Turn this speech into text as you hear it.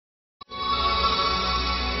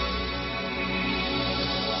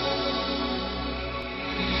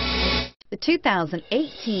The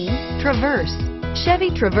 2018 Traverse.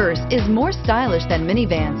 Chevy Traverse is more stylish than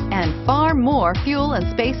minivans and far more fuel and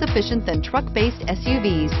space efficient than truck-based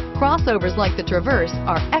SUVs. Crossovers like the Traverse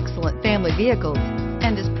are excellent family vehicles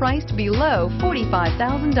and is priced below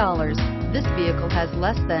 $45,000. This vehicle has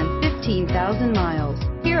less than 15,000 miles.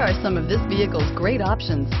 Here are some of this vehicle's great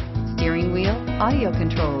options: steering wheel audio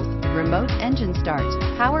controls, remote engine start,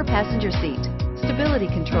 power passenger seat, stability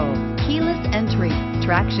control, keyless entry,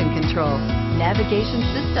 traction control, navigation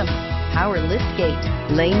system, power liftgate,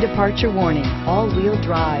 lane departure warning, all-wheel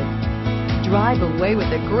drive. Drive away with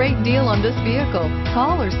a great deal on this vehicle.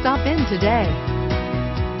 Call or stop in today.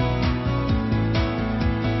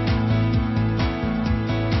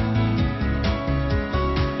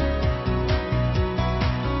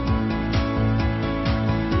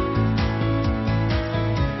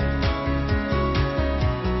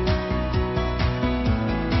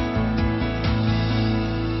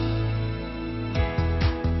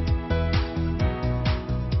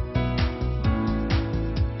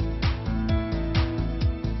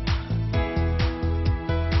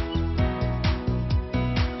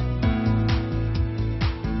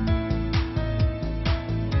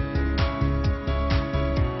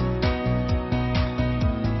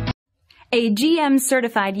 A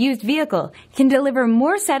GM-certified used vehicle can deliver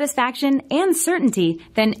more satisfaction and certainty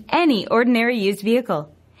than any ordinary used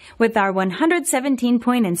vehicle. With our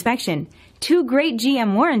 117-point inspection, 2 great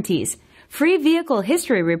GM warranties, free vehicle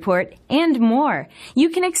history report, and more, you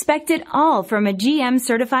can expect it all from a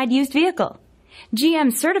GM-certified used vehicle.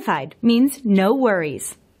 GM-certified means no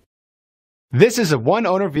worries. This is a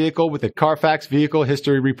one-owner vehicle with a CARFAX Vehicle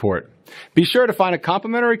History Report. Be sure to find a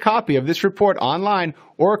complimentary copy of this report online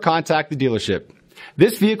or contact the dealership.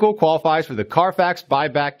 This vehicle qualifies for the CARFAX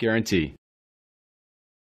Buyback Guarantee.